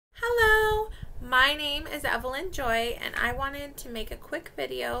My name is Evelyn Joy, and I wanted to make a quick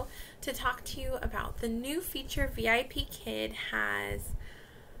video to talk to you about the new feature VIPKID has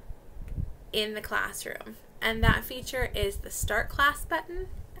in the classroom. And that feature is the Start Class button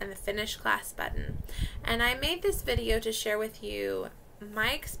and the Finish Class button. And I made this video to share with you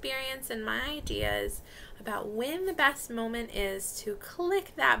my experience and my ideas about when the best moment is to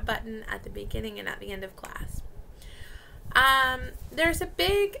click that button at the beginning and at the end of class. There's a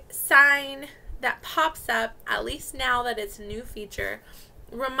big sign that pops up, at least now that it's a new feature,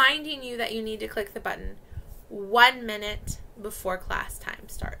 reminding you that you need to click the button 1 minute before class time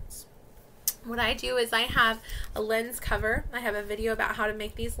starts. What I do is I have a lens cover. I have a video about how to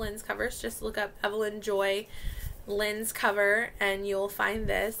make these lens covers. Just look up Evelyn Joy lens cover and you'll find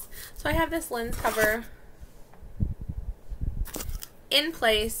this. So I have this lens cover in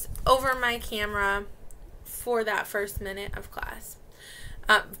place over my camera for that first minute of class.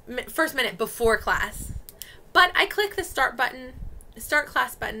 First minute before class. But I click the start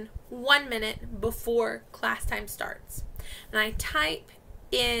class button 1 minute before class time starts. And I type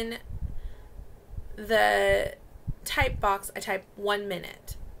in the type box, I type 1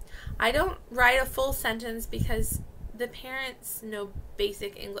 minute. I don't write a full sentence because the parents know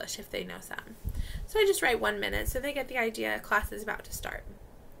basic English if they know some. So I just write 1 minute so they get the idea class is about to start.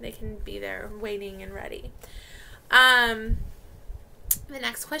 They can be there waiting and ready. The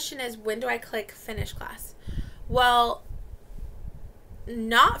next question is, when do I click finish class? Well,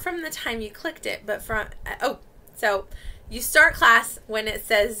 not from the time you clicked it, but from, so you start class when it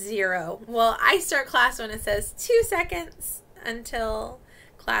says 0. Well, I start class when it says 2 seconds until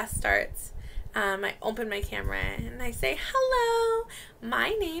class starts. I open my camera and I say, hello,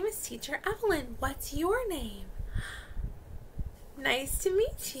 my name is Teacher Evelyn. What's your name? Nice to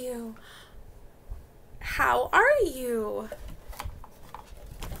meet you. How are you?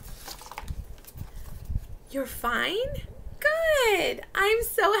 You're fine? Good. I'm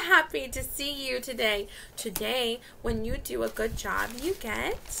so happy to see you today. Today, when you do a good job, you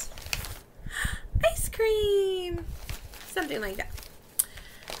get ice cream. Something like that.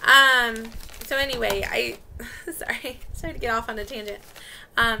 So anyway, sorry to get off on a tangent.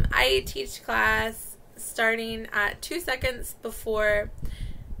 I teach class starting at 2 seconds before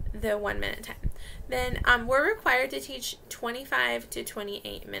the 1 minute time. Then we're required to teach 25 to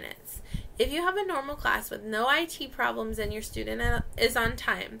 28 minutes. If you have a normal class with no IT problems and your student is on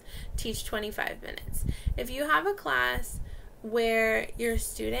time, teach 25 minutes. If you have a class where your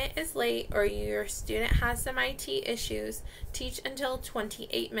student is late or your student has some IT issues, teach until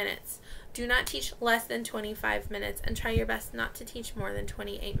 28 minutes. Do not teach less than 25 minutes and try your best not to teach more than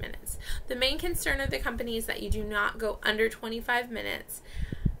 28 minutes. The main concern of the company is that you do not go under 25 minutes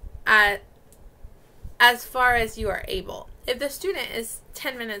as far as you are able. If the student is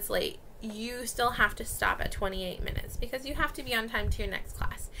 10 minutes late, you still have to stop at 28 minutes because you have to be on time to your next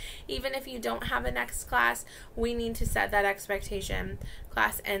class. Even if you don't have a next class, we need to set that expectation.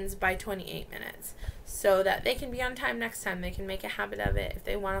 Class ends by 28 minutes so that they can be on time next time. They can make a habit of it. If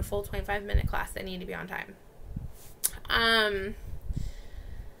they want a full 25-minute class, they need to be on time.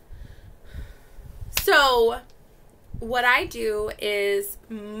 So what I do is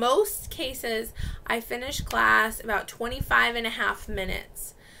most cases I finish class about 25.5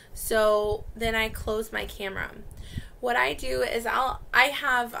 minutes. So then I close my camera. What I do is I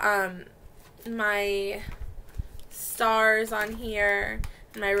have my stars on here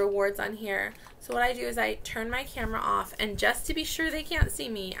and my rewards on here. So what I do is I turn my camera off, and just to be sure they can't see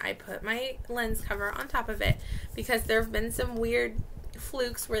me, I put my lens cover on top of it because there have been some weird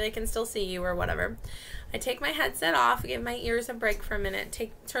flukes where they can still see you or whatever. I take my headset off, give my ears a break for a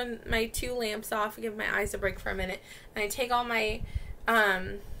minute, turn my 2 lamps off, give my eyes a break for a minute, and I take all my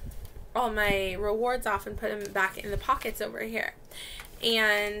rewards off and put them back in the pockets over here.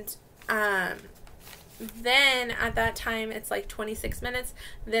 And then at that time, it's like 26 minutes,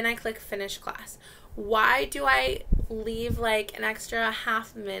 then I click finish class. Why do I leave like an extra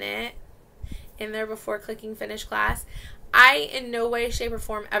half minute in there before clicking finish class? I in no way, shape, or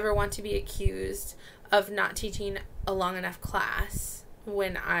form ever want to be accused of not teaching a long enough class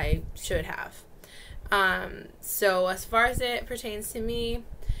when I should have. So as far as it pertains to me,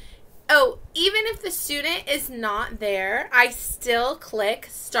 even if the student is not there, I still click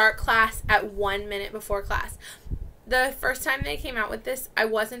start class at 1 minute before class. The first time they came out with this, I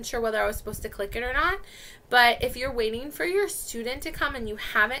wasn't sure whether I was supposed to click it or not. But if you're waiting for your student to come and you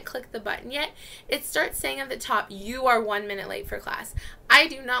haven't clicked the button yet, it starts saying at the top, you are 1 minute late for class. I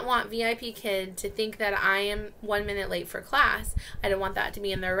do not want VIPKID to think that I am 1 minute late for class. I don't want that to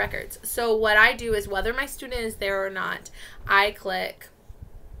be in their records. So what I do is, whether my student is there or not, I click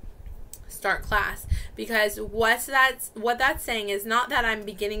start class, because what that's saying is not that I'm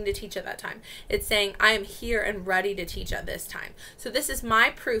beginning to teach at that time. It's saying I am here and ready to teach at this time. So this is my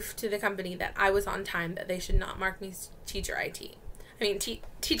proof to the company that I was on time, that they should not mark me teacher IT. I mean,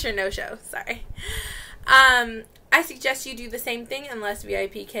 teacher no-show, sorry. I suggest you do the same thing unless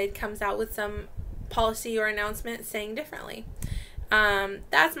VIPKid comes out with some policy or announcement saying differently.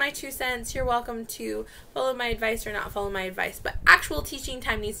 That's my 2 cents. You're welcome to follow my advice or not follow my advice, but actual teaching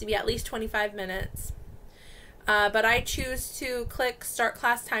time needs to be at least 25 minutes. But I choose to click start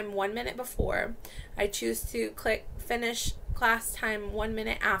class time 1 minute before. I choose to click finish class time 1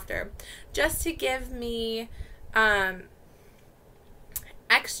 minute after, just to give me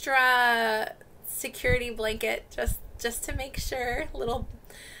extra security blanket, just to make sure, little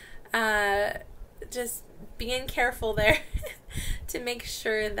just being careful there to make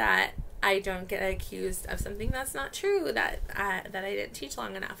sure that I don't get accused of something that's not true, that I didn't teach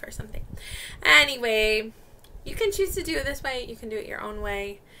long enough or something. Anyway, you can choose to do it this way, you can do it your own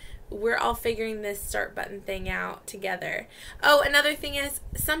way. We're all figuring this start button thing out together. Oh, another thing is,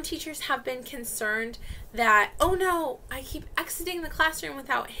 some teachers have been concerned that, oh no, I keep exiting the classroom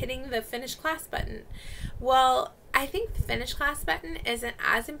without hitting the finish class button. Well, I think the finish class button isn't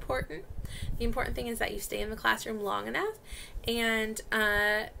as important. The important thing is that you stay in the classroom long enough, and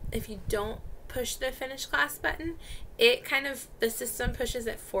if you don't push the finish class button, it kind of, the system pushes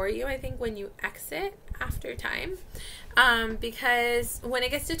it for you, I think, when you exit after time. Because when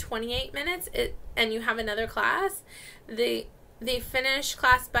it gets to 28 minutes and you have another class, the finish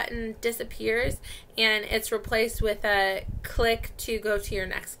class button disappears and it's replaced with a click to go to your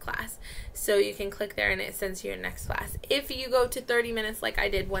next class. So you can click there and it sends you your next class. If you go to 30 minutes like I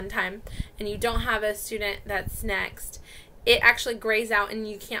did one time and you don't have a student that's next, it actually grays out and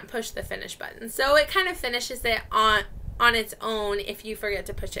you can't push the finish button. So it kind of finishes it on its own if you forget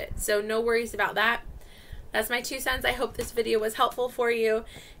to push it. So no worries about that. That's my 2 cents. I hope this video was helpful for you.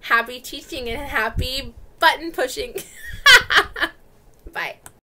 Happy teaching and happy button pushing.